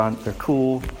They're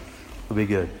cool. It'll be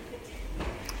good.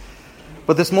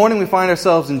 But this morning we find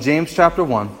ourselves in James chapter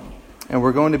 1, and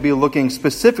we're going to be looking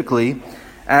specifically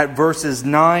at verses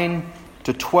 9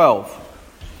 to 12.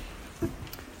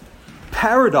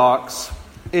 Paradox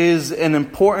is an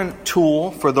important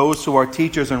tool for those who are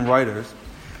teachers and writers,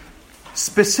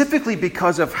 specifically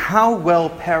because of how well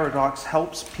paradox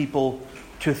helps people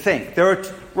to think. There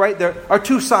are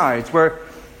two sides where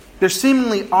there's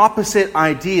seemingly opposite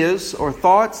ideas or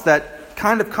thoughts that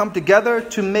kind of come together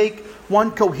to make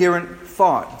one coherent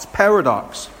thought. It's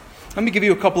paradox. Let me give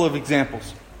you a couple of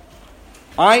examples.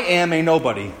 I am a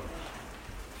nobody.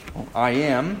 Well, I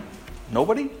am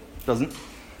nobody? Doesn't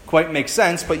quite make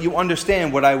sense, but you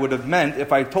understand what I would have meant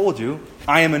if I told you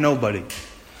I am a nobody.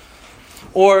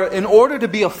 Or in order to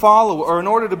be a follower, or in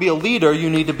order to be a leader, you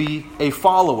need to be a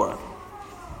follower.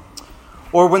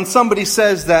 Or when somebody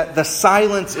says that the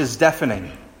silence is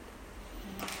deafening.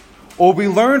 Or we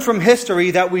learn from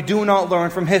history that we do not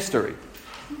learn from history.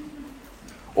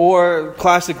 Or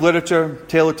classic literature,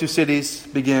 Tale of Two Cities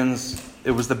begins,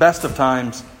 it was the best of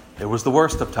times, it was the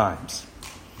worst of times.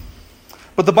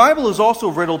 But the Bible is also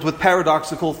riddled with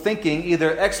paradoxical thinking,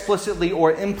 either explicitly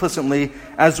or implicitly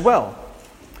as well.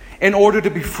 In order to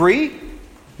be free,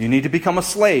 you need to become a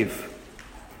slave.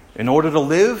 In order to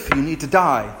live, you need to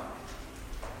die.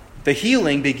 The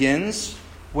healing begins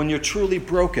when you're truly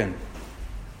broken.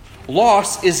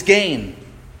 Loss is gain.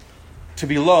 To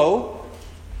be low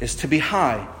is to be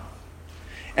high.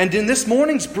 And in this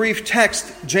morning's brief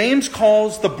text, James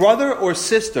calls the brother or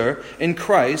sister in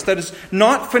Christ that is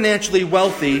not financially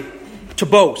wealthy to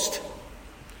boast.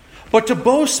 But to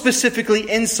boast specifically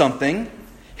in something,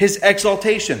 his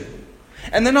exaltation.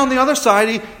 And then on the other side,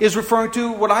 he is referring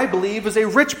to what I believe is a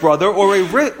rich brother or a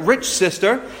rich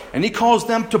sister. And he calls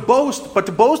them to boast, but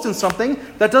to boast in something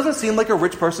that doesn't seem like a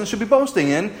rich person should be boasting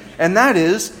in. And that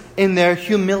is in their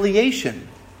humiliation.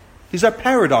 These are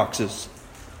paradoxes.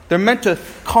 They're meant to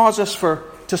cause us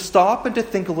to stop and to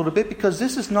think a little bit, because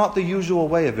this is not the usual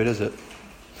way of it, is it?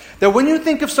 That when you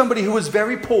think of somebody who is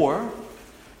very poor,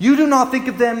 you do not think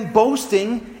of them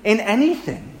boasting in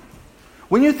anything.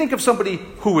 When you think of somebody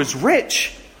who is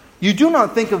rich, you do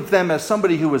not think of them as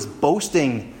somebody who is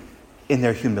boasting in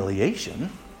their humiliation.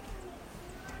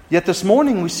 Yet this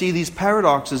morning we see these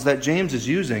paradoxes that James is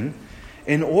using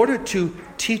in order to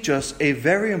teach us a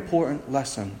very important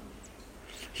lesson.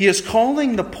 He is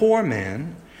calling the poor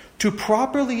man to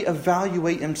properly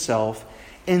evaluate himself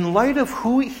in light of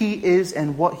who he is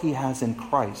and what he has in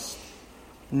Christ,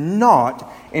 not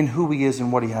in who he is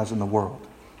and what he has in the world.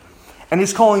 And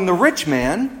he's calling the rich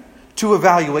man to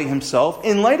evaluate himself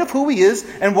in light of who he is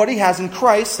and what he has in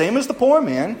Christ, same as the poor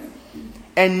man,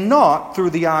 and not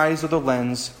through the eyes or the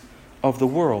lens of the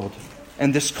world.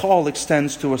 And this call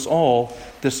extends to us all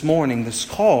this morning, this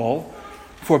call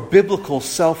for biblical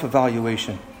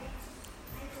self-evaluation.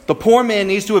 The poor man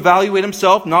needs to evaluate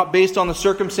himself not based on the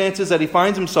circumstances that he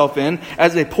finds himself in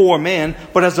as a poor man,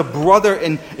 but as a brother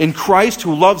in Christ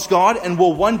who loves God and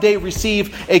will one day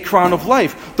receive a crown of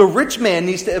life. The rich man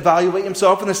needs to evaluate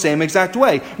himself in the same exact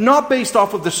way, not based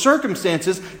off of the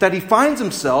circumstances that he finds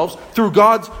himself through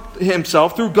God's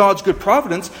good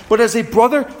providence, but as a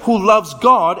brother who loves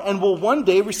God and will one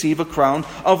day receive a crown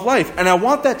of life. And I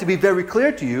want that to be very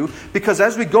clear to you, because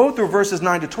as we go through verses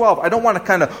 9 to 12, I don't want to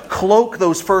kind of cloak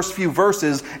those first few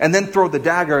verses and then throw the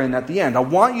dagger in at the end. I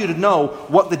want you to know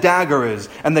what the dagger is.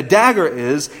 And the dagger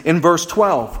is in verse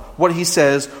 12, what he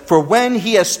says, "For when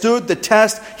he has stood the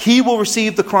test, he will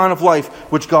receive the crown of life,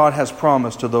 which God has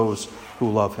promised to those who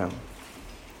love him."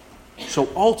 So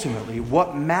ultimately,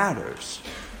 what matters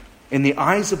in the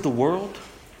eyes of the world,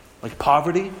 like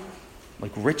poverty,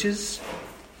 like riches,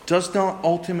 does not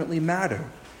ultimately matter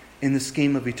in the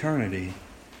scheme of eternity.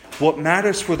 What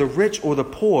matters for the rich or the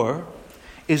poor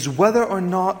is whether or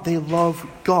not they love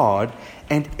God,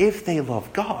 and if they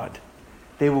love God,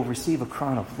 they will receive a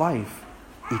crown of life,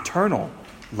 eternal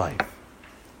life.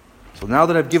 So now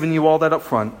that I've given you all that up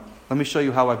front, let me show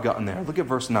you how I've gotten there. Look at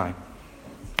verse 9.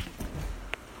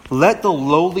 "Let the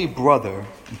lowly brother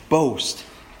boast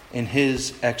in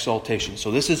his exaltation."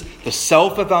 So this is the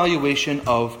self-evaluation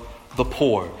of the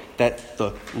poor, that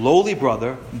the lowly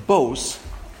brother boasts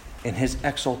in his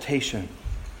exaltation.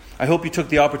 I hope you took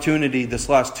the opportunity this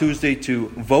last Tuesday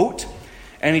to vote.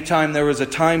 Anytime there is a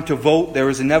time to vote, there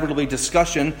is inevitably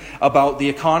discussion about the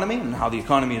economy and how the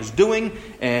economy is doing,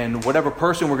 and whatever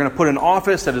person we're going to put in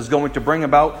office that is going to bring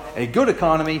about a good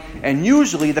economy. And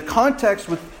usually the context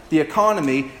with the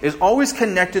economy is always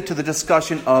connected to the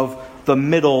discussion of the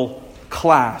middle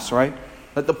class, right?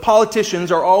 That the politicians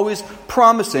are always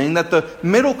promising that the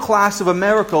middle class of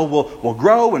America will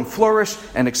grow and flourish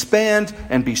and expand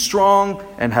and be strong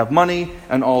and have money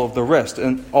and all of the rest.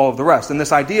 And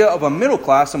this idea of a middle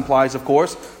class implies, of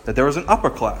course, that there is an upper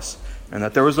class and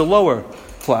that there is a lower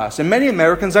class. And many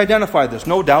Americans identify this.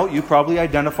 No doubt you probably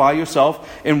identify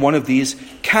yourself in one of these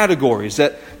categories,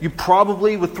 that you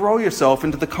probably would throw yourself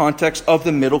into the context of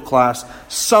the middle class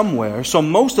somewhere. So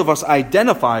most of us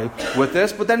identify with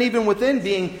this, but then even within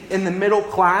being in the middle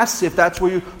class, if that's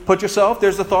where you put yourself,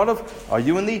 there's the thought of, are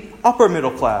you in the upper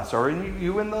middle class, or are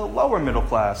you in the lower middle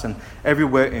class, and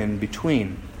everywhere in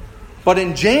between. But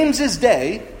in James's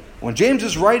day, when James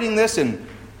is writing this in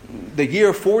the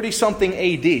year 40-something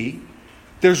AD,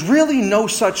 there's really no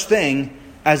such thing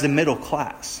as a middle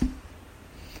class.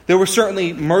 There were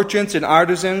certainly merchants and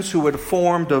artisans who had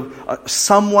formed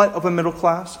somewhat of a middle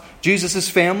class. Jesus'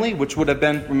 family, which would have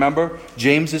been, remember,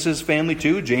 James's family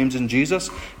too, James and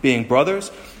Jesus being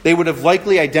brothers, they would have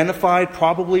likely identified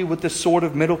probably with this sort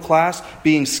of middle class.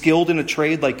 Being skilled in a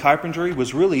trade like carpentry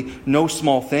was really no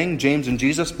small thing. James and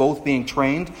Jesus both being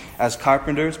trained as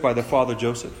carpenters by their father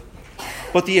Joseph.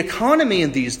 But the economy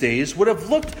in these days would have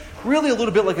looked really a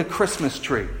little bit like a Christmas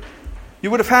tree. You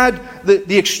would have had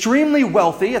the extremely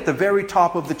wealthy at the very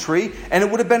top of the tree, and it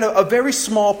would have been a very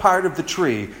small part of the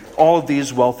tree, all of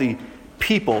these wealthy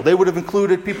people. They would have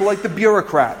included people like the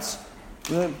bureaucrats,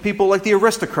 people like the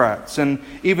aristocrats, and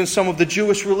even some of the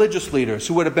Jewish religious leaders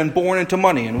who would have been born into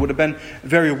money and would have been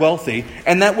very wealthy.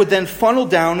 And that would then funnel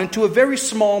down into a very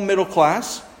small middle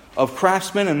class of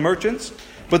craftsmen and merchants.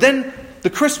 But then the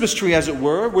Christmas tree, as it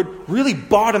were, would really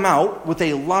bottom out with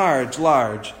a large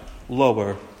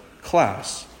lower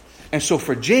class. And so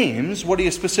for James, what he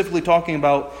is specifically talking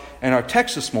about in our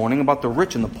text this morning about the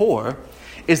rich and the poor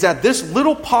is that this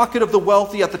little pocket of the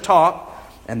wealthy at the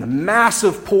top and the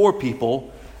massive poor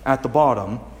people at the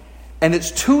bottom, and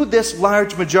it's to this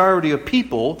large majority of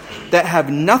people that have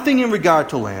nothing in regard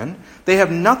to land, they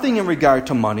have nothing in regard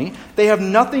to money, they have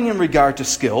nothing in regard to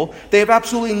skill, they have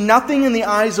absolutely nothing in the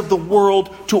eyes of the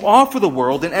world to offer the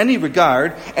world in any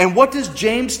regard. And what does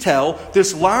James tell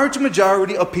this large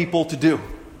majority of people to do?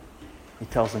 He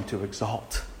tells them to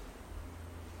exalt.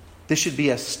 This should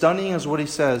be as stunning as what he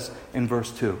says in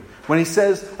verse 2. When he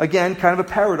says, again, kind of a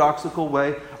paradoxical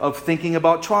way of thinking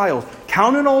about trials.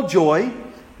 Count it all joy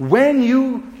when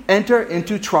you enter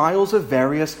into trials of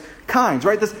various kinds,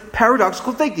 right? This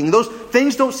paradoxical thinking. Those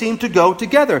things don't seem to go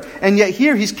together. And yet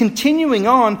here he's continuing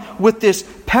on with this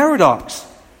paradox.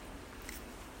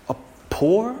 A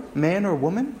poor man or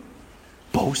woman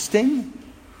boasting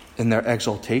in their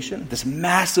exaltation. This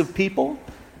massive people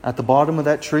at the bottom of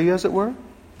that tree, as it were.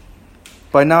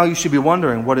 By now you should be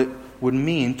wondering what it would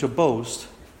mean to boast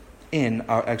in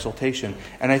our exaltation.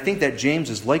 And I think that James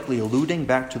is likely alluding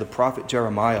back to the prophet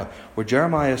Jeremiah, where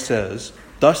Jeremiah says,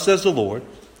 "Thus says the Lord,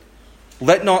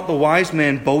 let not the wise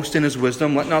man boast in his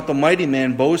wisdom, let not the mighty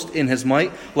man boast in his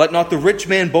might, let not the rich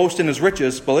man boast in his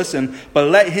riches, but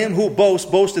let him who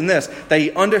boasts boast in this, that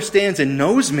he understands and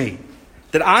knows me,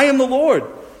 that I am the Lord,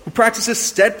 who practices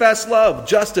steadfast love,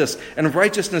 justice, and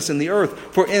righteousness in the earth.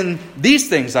 For in these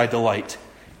things I delight,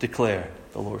 declare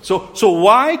the Lord." So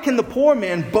why can the poor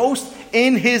man boast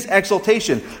in his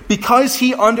exaltation? Because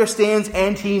he understands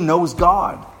and he knows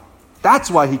God.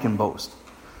 That's why he can boast.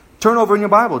 Turn over in your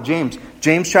Bible, James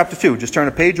chapter 2. Just turn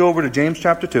a page over to James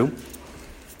chapter 2.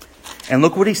 And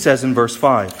look what he says in verse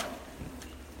 5.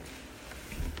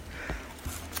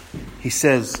 He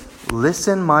says,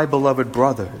 "Listen, my beloved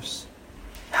brothers.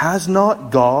 Has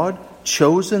not God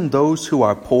chosen those who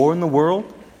are poor in the world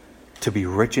to be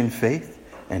rich in faith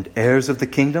and heirs of the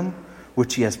kingdom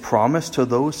which he has promised to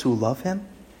those who love him?"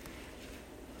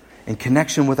 In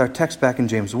connection with our text back in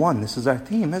James 1, this is our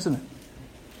theme, isn't it?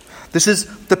 This is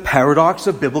the paradox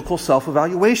of biblical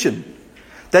self-evaluation.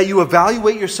 That you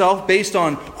evaluate yourself based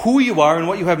on who you are and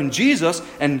what you have in Jesus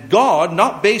and God,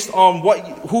 not based on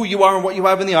who you are and what you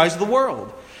have in the eyes of the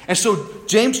world. And so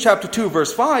James chapter 2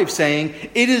 verse 5 saying,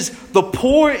 it is the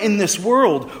poor in this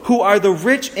world who are the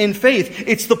rich in faith.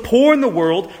 It's the poor in the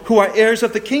world who are heirs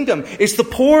of the kingdom. It's the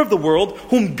poor of the world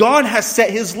whom God has set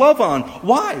his love on.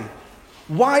 Why?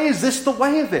 Why is this the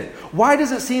way of it? Why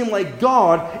does it seem like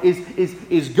God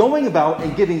is going about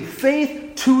and giving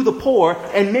faith to the poor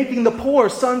and making the poor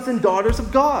sons and daughters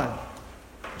of God?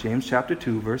 James chapter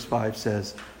 2 verse 5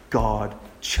 says, God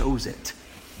chose it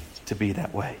to be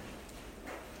that way.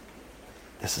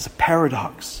 This is a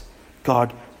paradox.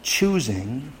 God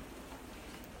choosing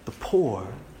the poor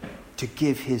to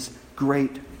give his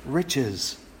great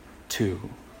riches to.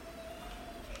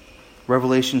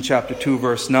 Revelation chapter 2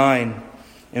 verse 9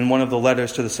 in one of the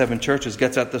letters to the 7 churches,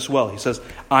 gets at this well. He says,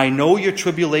 I know your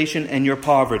tribulation and your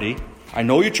poverty. I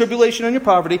know your tribulation and your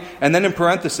poverty. And then in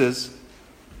parentheses,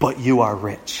 but you are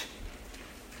rich.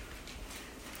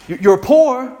 You're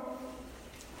poor,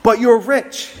 but you're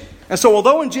rich. And so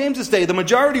although in James's day the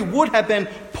majority would have been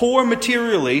poor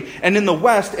materially, and in the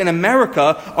West, in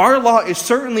America, our lot is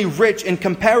certainly rich in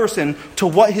comparison to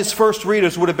what his first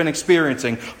readers would have been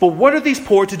experiencing. But what are these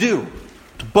poor to do?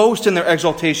 To boast in their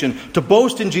exaltation, to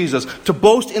boast in Jesus, to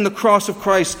boast in the cross of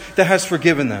Christ that has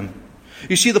forgiven them.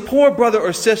 You see, the poor brother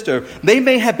or sister, they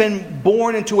may have been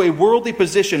born into a worldly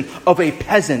position of a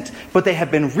peasant, but they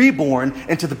have been reborn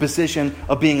into the position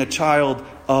of being a child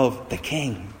of the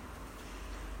King.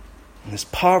 And this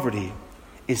poverty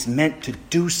is meant to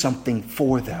do something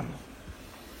for them.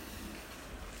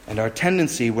 And our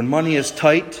tendency when money is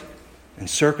tight and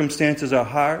circumstances are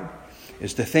hard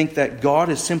is to think that God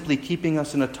is simply keeping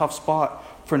us in a tough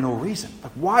spot for no reason.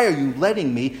 Like, why are you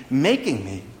making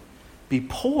me be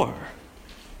poor?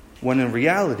 When in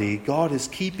reality, God is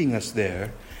keeping us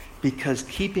there because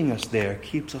keeping us there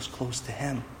keeps us close to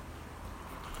Him.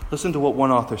 Listen to what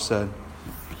one author said.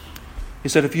 He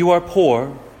said, if you are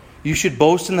poor, you should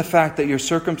boast in the fact that your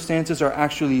circumstances are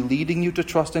actually leading you to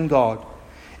trust in God.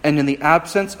 And in the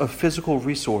absence of physical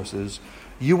resources,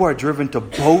 you are driven to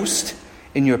boast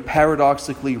in your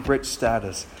paradoxically rich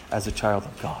status as a child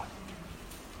of God.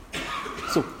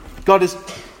 So God is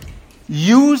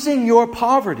using your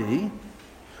poverty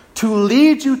to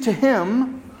lead you to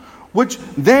Him, which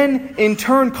then in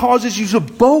turn causes you to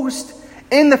boast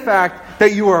in the fact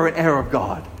that you are an heir of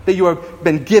God, that you have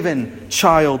been given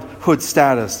childhood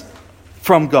status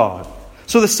from God.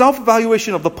 So the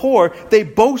self-evaluation of the poor, they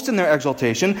boast in their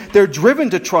exaltation. They're driven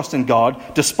to trust in God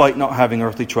despite not having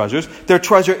earthly treasures. Their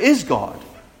treasure is God.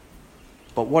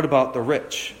 But what about the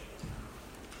rich?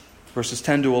 Verses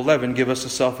 10 to 11 give us a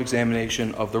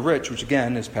self-examination of the rich, which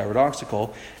again is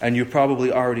paradoxical. And you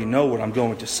probably already know what I'm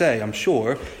going to say, I'm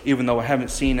sure, even though I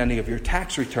haven't seen any of your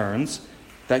tax returns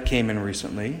that came in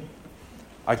recently.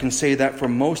 I can say that for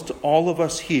most all of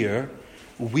us here,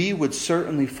 we would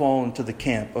certainly fall into the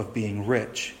camp of being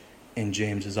rich in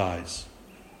James's eyes.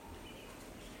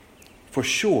 For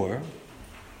sure,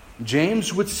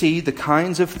 James would see the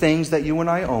kinds of things that you and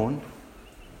I own.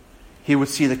 He would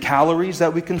see the calories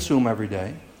that we consume every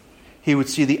day. He would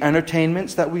see the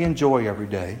entertainments that we enjoy every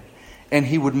day. And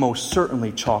he would most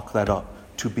certainly chalk that up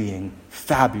to being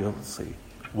fabulously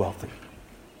wealthy.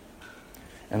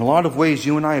 In a lot of ways,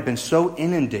 you and I have been so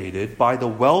inundated by the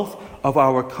wealth of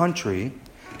our country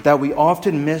that we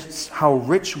often miss how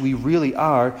rich we really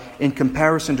are in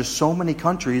comparison to so many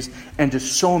countries and to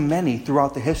so many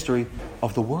throughout the history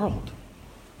of the world.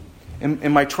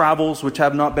 In my travels, which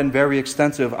have not been very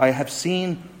extensive, I have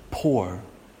seen poor.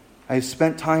 I have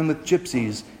spent time with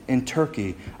gypsies in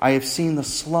Turkey. I have seen the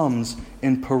slums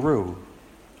in Peru.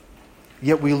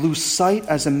 Yet we lose sight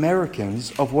as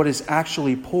Americans of what is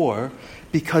actually poor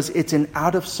because it's an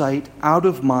out-of-sight,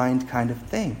 out-of-mind kind of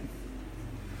thing.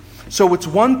 So it's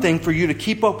one thing for you to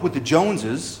keep up with the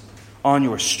Joneses on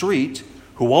your street,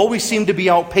 who always seem to be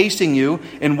outpacing you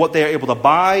in what they're able to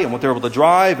buy and what they're able to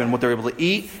drive and what they're able to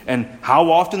eat and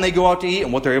how often they go out to eat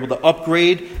and what they're able to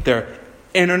upgrade their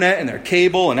internet and their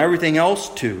cable and everything else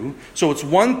to. So it's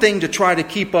one thing to try to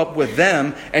keep up with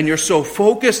them, and you're so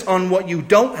focused on what you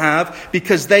don't have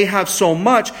because they have so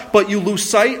much, but you lose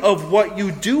sight of what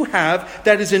you do have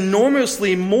that is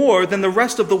enormously more than the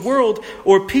rest of the world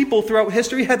or people throughout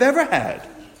history have ever had.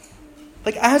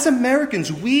 Like, as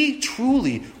Americans, we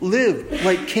truly live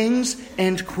like kings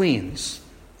and queens.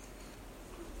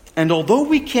 And although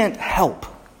we can't help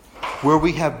where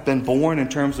we have been born in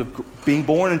terms of being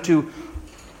born into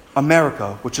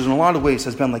America, which in a lot of ways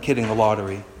has been like hitting the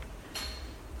lottery,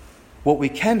 what we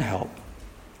can help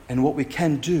and what we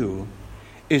can do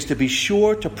is to be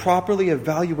sure to properly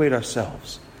evaluate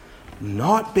ourselves,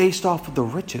 not based off of the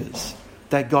riches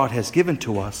that God has given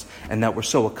to us and that we're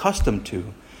so accustomed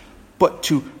to, but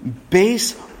to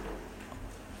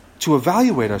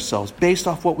evaluate ourselves based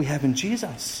off what we have in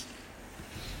Jesus.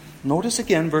 Notice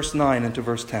again verse 9 into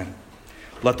verse 10.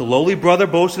 Let the lowly brother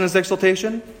boast in his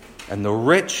exaltation, and the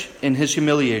rich in his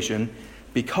humiliation,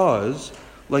 because,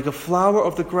 like a flower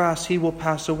of the grass, he will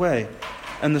pass away.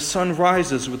 And the sun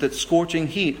rises with its scorching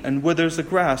heat and withers the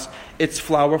grass. Its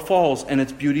flower falls and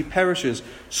its beauty perishes.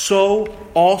 So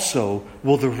also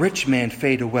will the rich man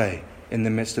fade away in the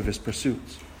midst of his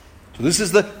pursuits. So this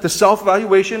is the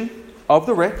self-evaluation of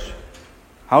the rich.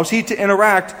 How's he to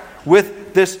interact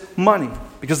with this money?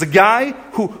 Because the guy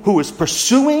who is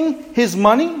pursuing his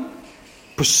money,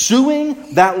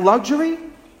 pursuing that luxury,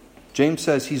 James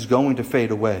says he's going to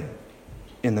fade away.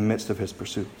 in the midst of his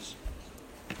pursuits.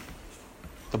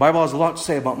 The Bible has a lot to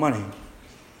say about money.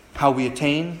 How we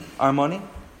attain our money.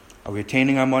 Are we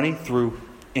attaining our money through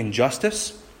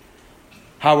injustice?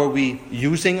 How are we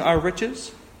using our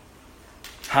riches?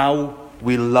 How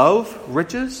we love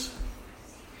riches?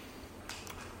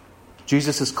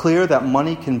 Jesus is clear that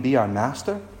money can be our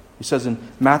master. He says in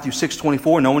Matthew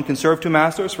 6:24, no one can serve two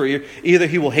masters, for either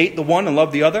he will hate the one and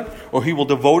love the other, or he will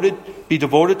be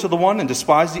devoted to the one and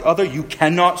despise the other. You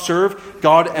cannot serve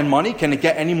God and money. Can it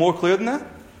get any more clear than that?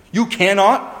 You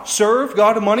cannot serve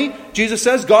God and money. Jesus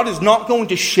says God is not going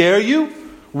to share you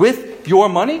with your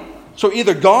money. So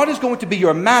either God is going to be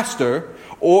your master,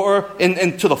 or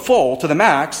and to the full, to the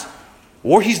max,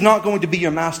 or he's not going to be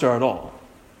your master at all.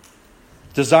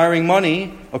 Desiring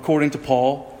money, according to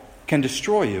Paul, can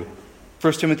destroy you.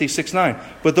 1 Timothy 6:9.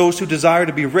 But those who desire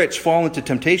to be rich fall into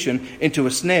temptation, into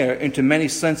a snare, into many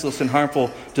senseless and harmful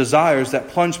desires that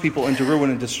plunge people into ruin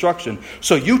and destruction.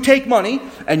 So you take money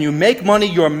and you make money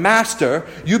your master.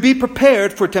 You be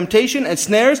prepared for temptation and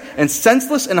snares and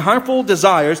senseless and harmful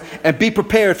desires, and be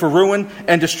prepared for ruin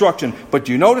and destruction. But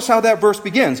do you notice how that verse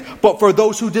begins? But for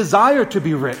those who desire to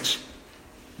be rich.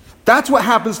 That's what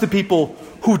happens to people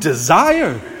who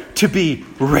desire to be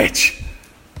rich.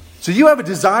 So you have a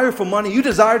desire for money. You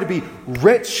desire to be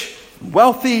rich,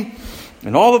 wealthy,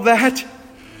 and all of that.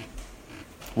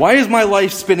 Why is my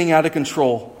life spinning out of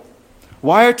control?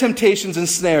 Why are temptations and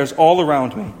snares all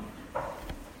around me?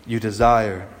 You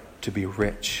desire to be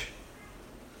rich.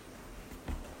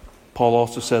 Paul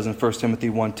also says in 1 Timothy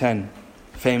 1:10,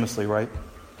 famously, right?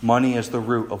 Money is the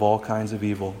root of all kinds of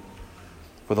evil.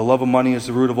 For the love of money is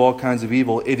the root of all kinds of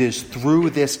evil. It is through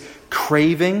this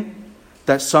craving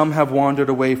that some have wandered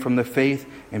away from the faith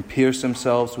and pierced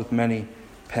themselves with many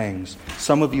pangs.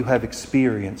 Some of you have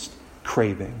experienced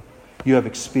craving. You have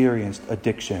experienced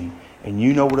addiction. And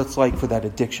you know what it's like for that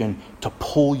addiction to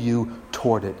pull you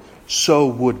toward it. So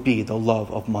would be the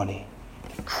love of money.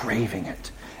 Craving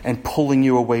it and pulling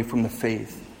you away from the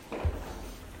faith.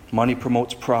 Money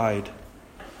promotes pride.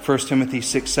 1 Timothy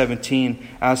 6:17,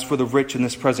 as for the rich in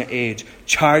this present age,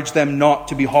 charge them not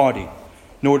to be haughty,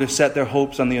 nor to set their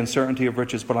hopes on the uncertainty of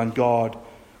riches, but on God,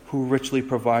 who richly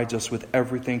provides us with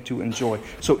everything to enjoy.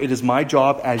 So it is my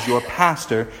job as your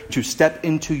pastor to step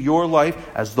into your life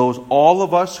as all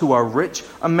of us who are rich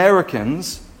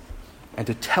Americans, and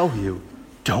to tell you,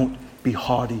 don't be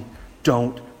haughty,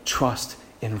 don't trust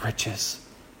in riches,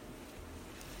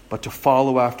 but to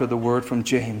follow after the word from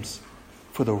James,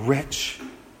 for the rich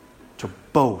to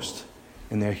boast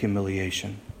in their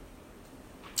humiliation.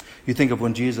 You think of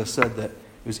when Jesus said that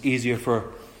it was easier for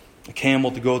a camel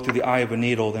to go through the eye of a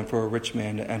needle than for a rich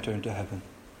man to enter into heaven.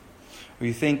 Or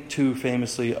you think too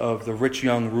famously of the rich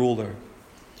young ruler.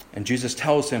 And Jesus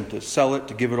tells him to sell it,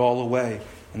 to give it all away.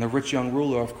 And the rich young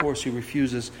ruler, of course, he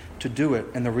refuses to do it.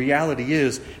 And the reality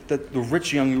is that the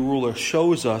rich young ruler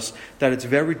shows us that it's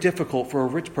very difficult for a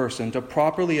rich person to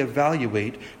properly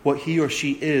evaluate what he or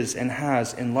she is and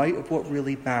has in light of what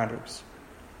really matters.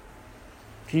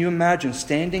 Can you imagine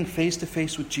standing face to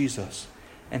face with Jesus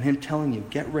and him telling you,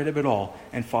 get rid of it all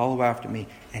and follow after me,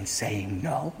 and saying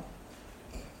no?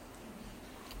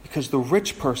 Because the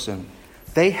rich person,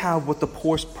 they have what the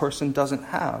poor person doesn't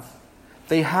have.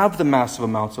 They have the massive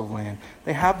amounts of land.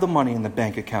 They have the money in the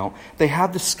bank account. They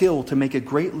have the skill to make a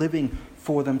great living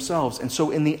for themselves. And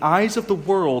so in the eyes of the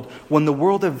world, when the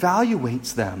world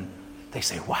evaluates them, they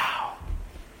say, wow.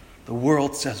 The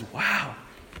world says, wow,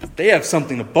 they have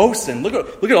something to boast in. Look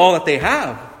at all that they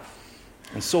have.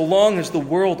 And so long as the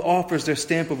world offers their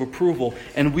stamp of approval,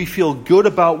 and we feel good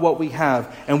about what we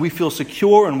have, and we feel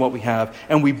secure in what we have,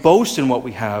 and we boast in what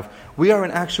we have, we are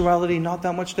in actuality not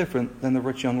that much different than the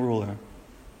rich young ruler.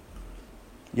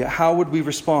 Yet how would we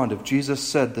respond if Jesus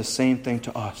said the same thing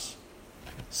to us?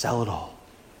 Sell it all,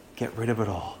 get rid of it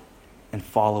all, and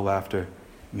follow after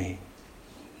me.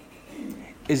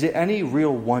 Is it any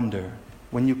real wonder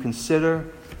when you consider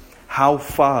how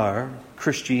far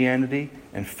Christianity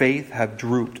and faith have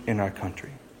drooped in our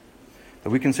country? That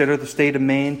we consider the state of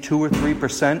Maine, 2 or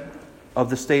 3% of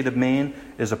the state of Maine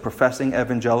is a professing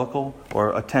evangelical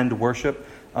or attend worship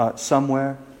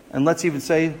somewhere. And let's even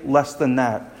say less than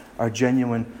that are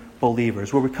genuine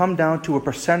believers. Where we come down to a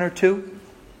percent or two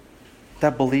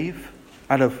that believe,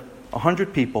 out of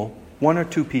 100 people, 1 or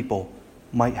 2 people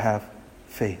might have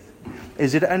faith.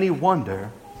 Is it any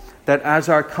wonder that as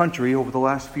our country over the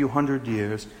last few hundred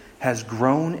years has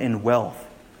grown in wealth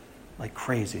like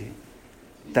crazy,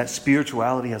 that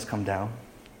spirituality has come down,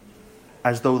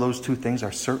 as though those two things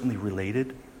are certainly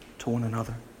related to one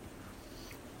another?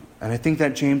 And I think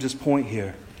that James's point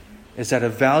here is that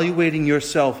evaluating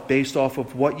yourself based off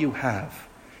of what you have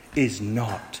is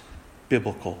not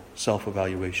biblical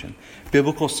self-evaluation.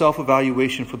 Biblical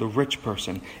self-evaluation for the rich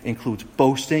person includes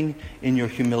boasting in your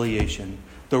humiliation.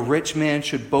 The rich man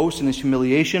should boast in his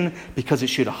humiliation because it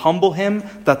should humble him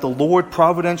that the Lord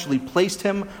providentially placed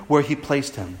him where he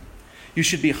placed him. You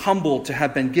should be humbled to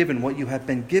have been given what you have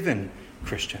been given,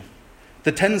 Christian.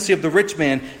 The tendency of the rich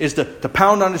man is to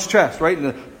pound on his chest, right?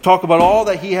 And to talk about all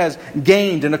that he has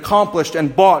gained and accomplished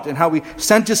and bought and how he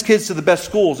sent his kids to the best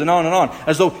schools and on,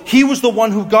 as though he was the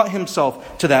one who got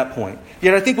himself to that point.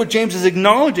 Yet I think what James is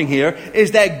acknowledging here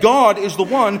is that God is the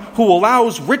one who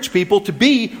allows rich people to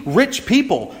be rich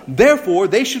people. Therefore,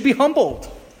 they should be humbled.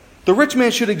 The rich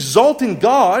man should exult in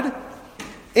God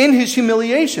in his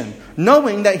humiliation,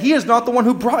 knowing that he is not the one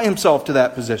who brought himself to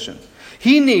that position.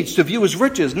 He needs to view his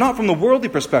riches not from the worldly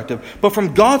perspective, but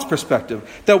from God's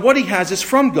perspective. That what he has is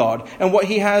from God, and what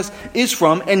he has is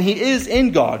from, and he is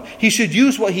in God. He should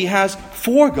use what he has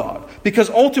for God,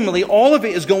 because ultimately all of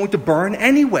it is going to burn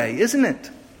anyway, isn't it?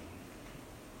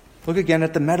 Look again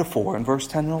at the metaphor in verse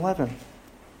 10 and 11.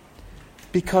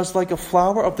 Because like a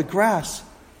flower of the grass,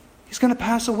 he's going to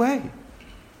pass away.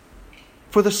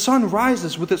 For the sun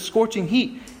rises with its scorching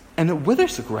heat, and it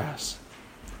withers the grass.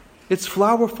 Its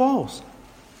flower falls,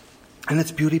 and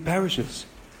its beauty perishes.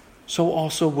 So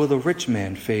also will the rich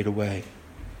man fade away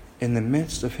in the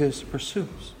midst of his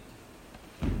pursuits.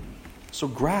 So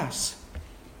grass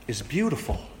is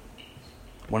beautiful.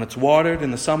 When it's watered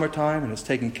in the summertime and it's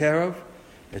taken care of,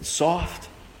 it's soft,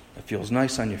 it feels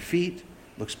nice on your feet,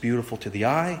 looks beautiful to the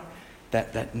eye,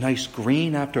 that nice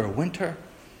green after a winter.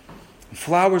 And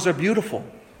flowers are beautiful.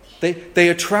 They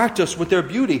attract us with their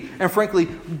beauty. And frankly,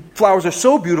 flowers are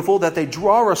so beautiful that they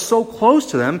draw us so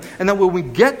close to them. And then when we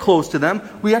get close to them,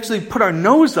 we actually put our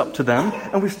nose up to them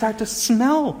and we start to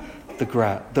smell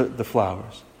the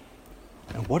flowers.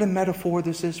 And what a metaphor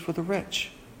this is for the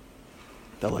rich.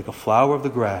 That like a flower of the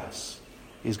grass,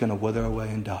 he's going to wither away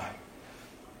and die.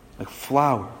 Like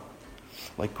flower,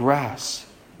 like grass,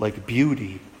 like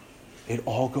beauty, it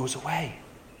all goes away.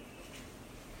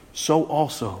 So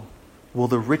also will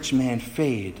the rich man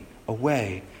fade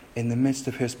away in the midst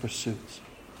of his pursuits.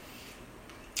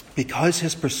 Because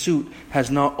his pursuit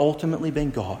has not ultimately been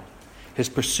God. His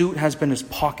pursuit has been his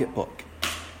pocketbook.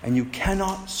 And you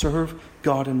cannot serve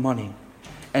God and money.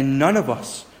 And none of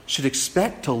us should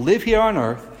expect to live here on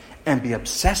earth and be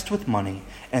obsessed with money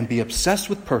and be obsessed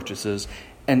with purchases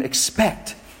and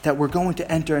expect that we're going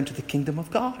to enter into the kingdom of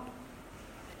God.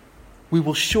 We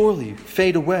will surely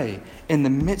fade away in the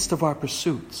midst of our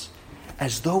pursuits,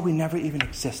 as though we never even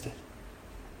existed.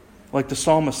 Like the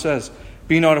psalmist says,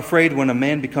 "Be not afraid when a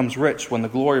man becomes rich, when the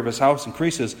glory of his house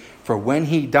increases, for when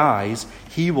he dies,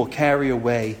 he will carry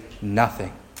away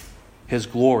nothing. His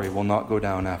glory will not go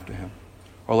down after him."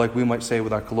 Or like we might say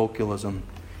with our colloquialism,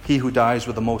 he who dies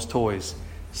with the most toys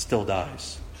still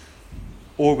dies.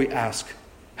 Or we ask,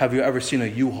 have you ever seen a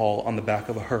U-Haul on the back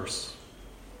of a hearse?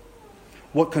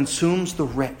 What consumes the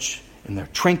rich and their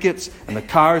trinkets and the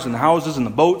cars and the houses and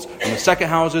the boats and the second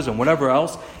houses and whatever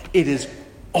else, it is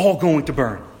all going to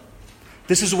burn.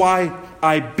 This is why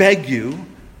I beg you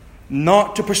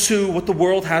not to pursue what the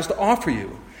world has to offer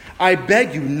you. I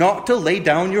beg you not to lay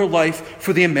down your life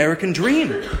for the American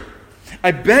dream.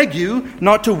 I beg you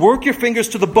not to work your fingers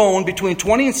to the bone between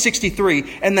 20 and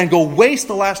 63 and then go waste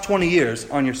the last 20 years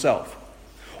on yourself.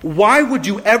 Why would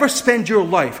you ever spend your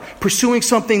life pursuing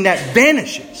something that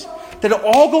vanishes? That it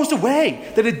all goes away,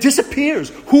 that it disappears.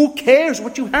 Who cares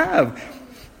what you have?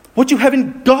 What you have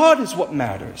in God is what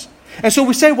matters. And so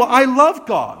we say, well, I love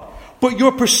God. But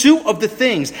your pursuit of the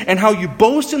things and how you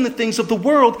boast in the things of the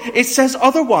world, it says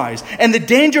otherwise. And the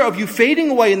danger of you fading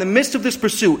away in the midst of this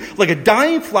pursuit, like a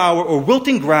dying flower or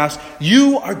wilting grass,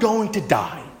 you are going to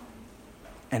die.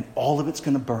 And all of it's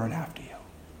going to burn after you.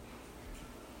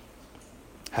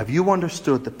 Have you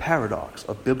understood the paradox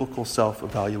of biblical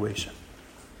self-evaluation?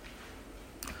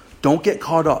 Don't get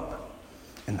caught up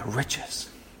in the riches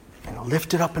and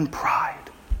lifted up in pride.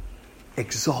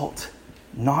 Exalt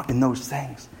not in those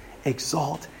things.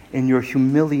 Exalt in your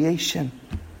humiliation.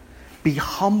 Be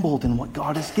humbled in what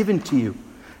God has given to you,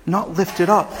 not lifted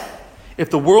up.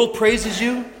 If the world praises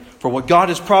you for what God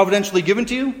has providentially given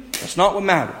to you, that's not what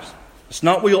matters. It's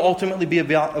not what you'll ultimately be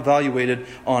evaluated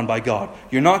on by God.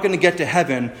 You're not going to get to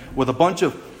heaven with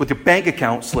with your bank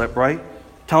account slip, right?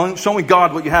 Showing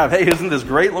God what you have. Hey, isn't this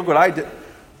great? Look what I did.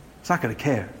 It's not going to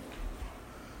care.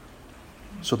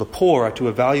 So the poor are to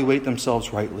evaluate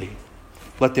themselves rightly.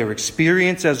 Let their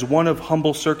experience as one of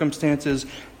humble circumstances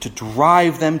to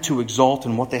drive them to exalt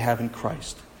in what they have in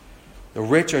Christ. The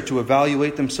rich are to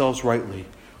evaluate themselves rightly.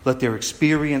 Let their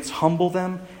experience humble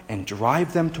them and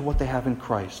drive them to what they have in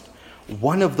Christ.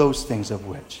 One of those things of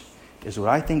which is what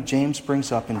I think James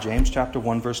brings up in James chapter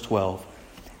 1, verse 12,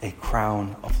 a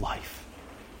crown of life.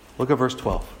 Look at verse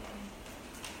 12.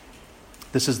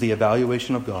 This is the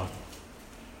evaluation of God.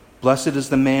 Blessed is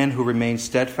the man who remains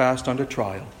steadfast under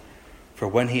trial, for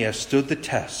when he has stood the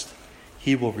test,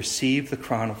 he will receive the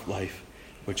crown of life,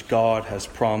 which God has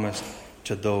promised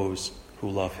to those who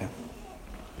love him.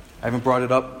 I haven't brought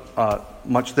it up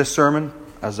much this sermon,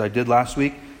 as I did last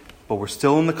week, but we're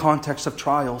still in the context of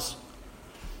trials.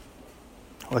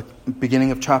 Like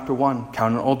beginning of chapter 1,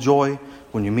 count it all joy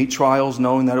when you meet trials,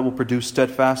 knowing that it will produce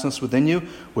steadfastness within you,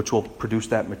 which will produce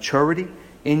that maturity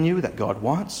in you that God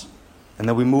wants. And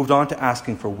then we moved on to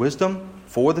asking for wisdom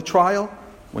for the trial.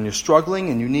 When you're struggling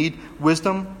and you need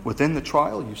wisdom within the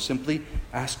trial, you simply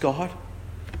ask God.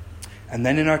 And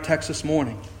then in our text this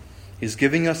morning, he's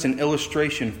giving us an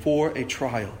illustration for a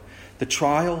trial. The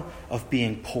trial of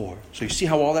being poor. So you see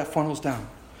how all that funnels down.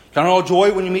 Count it all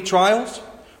joy when you meet trials.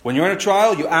 When you're in a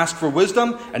trial, you ask for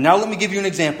wisdom. And now let me give you an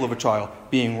example of a trial.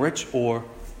 Being rich or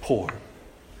poor.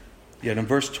 Yet in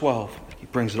verse 12, he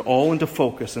brings it all into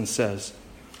focus and says,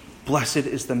 blessed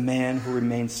is the man who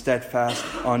remains steadfast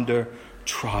under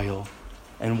trial.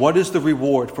 And what is the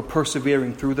reward for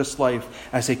persevering through this life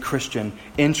as a Christian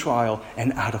in trial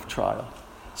and out of trial?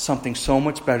 Something so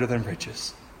much better than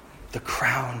riches. The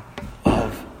crown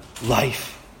of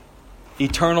life.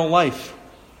 Eternal life.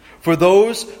 For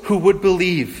those who would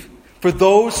believe. For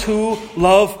those who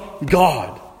love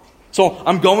God. So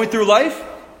I'm going through life.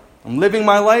 I'm living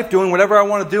my life, doing whatever I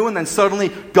want to do, and then suddenly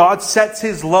God sets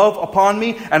his love upon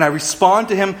me, and I respond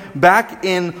to him back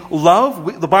in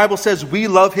love. The Bible says we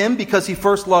love him because he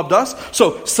first loved us.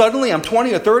 So suddenly I'm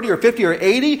 20 or 30 or 50 or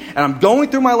 80, and I'm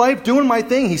going through my life, doing my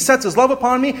thing. He sets his love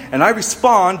upon me, and I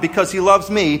respond because he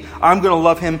loves me. I'm going to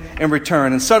love him in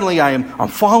return. And suddenly I'm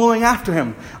following after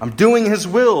him. I'm doing his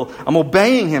will. I'm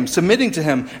obeying him, submitting to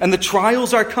him. And the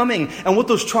trials are coming. And what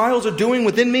those trials are doing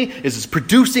within me is it's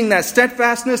producing that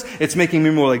steadfastness. It's making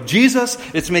me more like Jesus.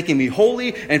 It's making me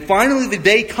holy. And finally the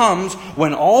day comes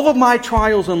when all of my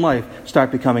trials in life start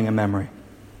becoming a memory.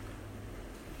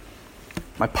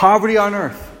 My poverty on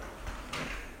earth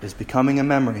is becoming a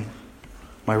memory.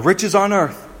 My riches on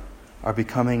earth are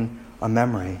becoming a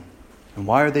memory. And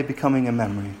why are they becoming a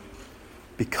memory?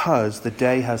 Because the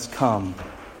day has come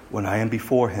when I am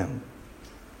before him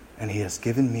and he has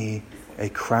given me a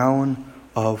crown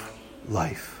of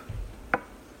life.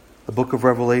 The book of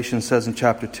Revelation says in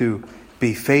chapter 2,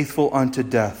 be faithful unto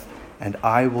death, and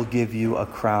I will give you a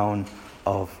crown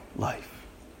of life.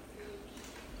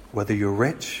 Whether you're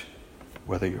rich,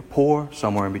 whether you're poor,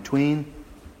 somewhere in between,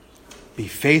 be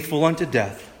faithful unto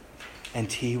death, and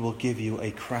he will give you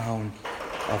a crown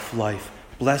of life.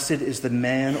 Blessed is the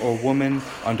man or woman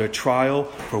under trial,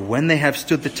 for when they have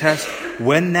stood the test,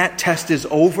 when that test is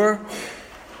over,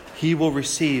 he will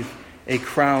receive a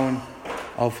crown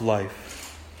of life.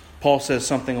 Paul says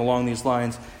something along these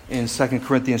lines in 2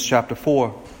 Corinthians chapter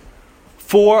 4.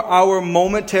 For our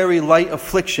momentary light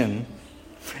affliction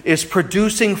is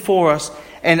producing for us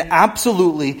an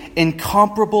absolutely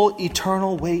incomparable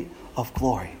eternal weight of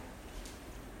glory.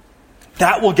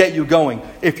 That will get you going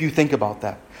if you think about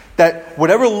that. That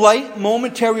whatever light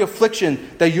momentary affliction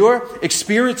that you're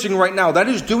experiencing right now, that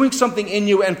is doing something in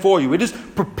you and for you. It is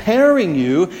preparing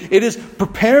you. It is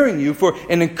preparing you for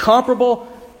an incomparable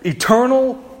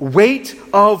eternal weight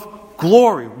of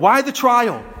glory. Why the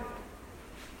trial?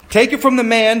 Take it from the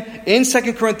man in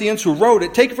 2 Corinthians who wrote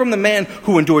it. Take it from the man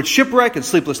who endured shipwreck and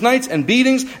sleepless nights and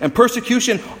beatings and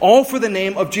persecution, all for the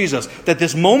name of Jesus. That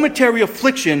this momentary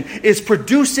affliction is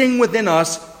producing within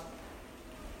us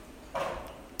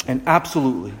an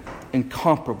absolutely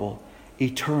incomparable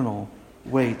eternal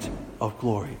weight of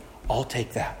glory. I'll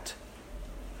take that.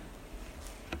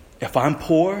 If I'm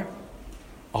poor,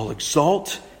 I'll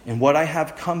exalt in what I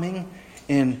have coming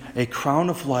in a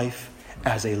crown of life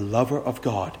as a lover of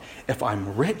God. If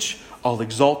I'm rich, I'll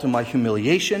exalt in my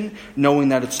humiliation, knowing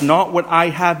that it's not what I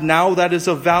have now that is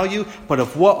of value, but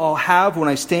of what I'll have when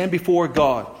I stand before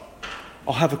God.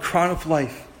 I'll have a crown of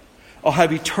life. I'll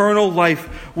have eternal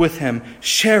life with him,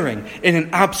 sharing in an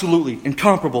absolutely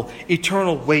incomparable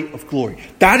eternal weight of glory.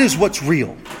 That is what's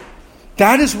real.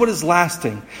 That is what is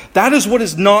lasting. That is what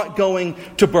is not going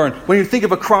to burn. When you think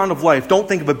of a crown of life, don't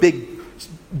think of a big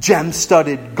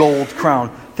gem-studded gold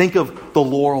crown. Think of the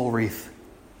laurel wreath.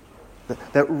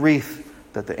 That wreath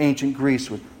that the ancient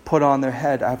Greece would put on their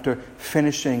head after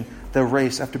finishing the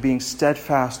race, after being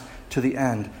steadfast to the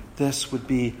end. This would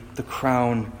be the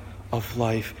crown of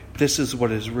life. This is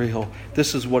what is real.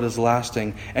 This is what is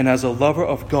lasting. And as a lover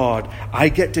of God, I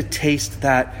get to taste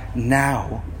that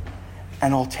now.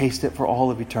 and I'll taste it for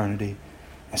all of eternity.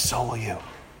 And so will you.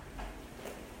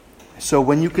 So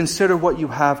when you consider what you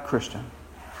have, Christian,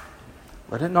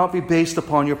 let it not be based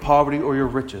upon your poverty or your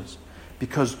riches,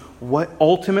 because what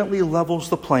ultimately levels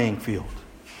the playing field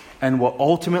and what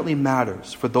ultimately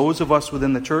matters for those of us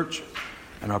within the church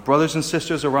and our brothers and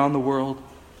sisters around the world,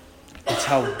 it's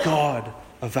how God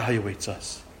evaluates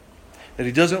us. That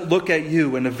He doesn't look at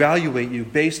you and evaluate you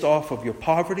based off of your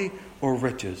poverty or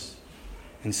riches.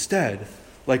 Instead,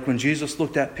 like when Jesus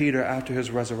looked at Peter after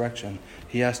His resurrection,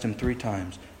 He asked him 3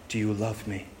 times, "Do you love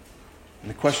me?" And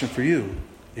the question for you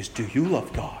is, do you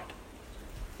love God?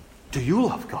 Do you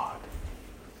love God?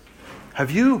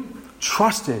 Have you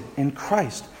trusted in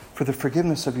Christ for the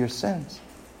forgiveness of your sins?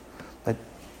 That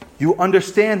you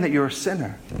understand that you're a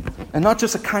sinner. And not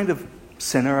just a kind of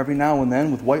sinner every now and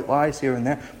then with white lies here and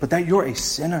there, but that you're a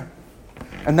sinner.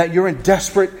 And that you're in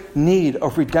desperate need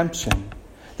of redemption.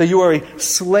 That you are a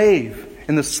slave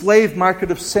in the slave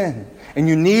market of sin. And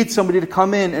you need somebody to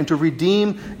come in and to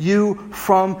redeem you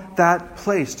from that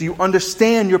place. Do you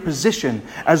understand your position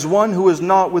as one who is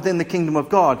not within the kingdom of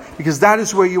God? Because that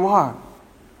is where you are.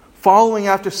 Following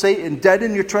after Satan, dead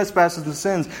in your trespasses and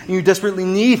sins, and you desperately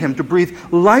need Him to breathe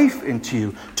life into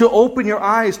you, to open your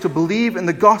eyes, to believe in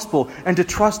the gospel, and to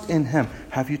trust in Him.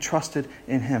 Have you trusted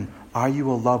in Him? Are you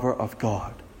a lover of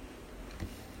God?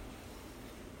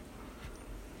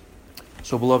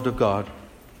 So, beloved of God,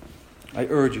 I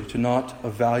urge you to not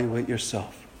evaluate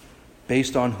yourself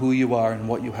based on who you are and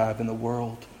what you have in the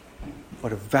world,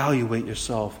 but evaluate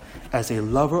yourself as a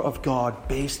lover of God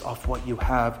based off what you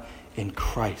have in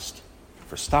Christ.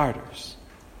 For starters,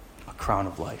 a crown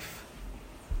of life.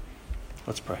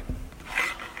 Let's pray.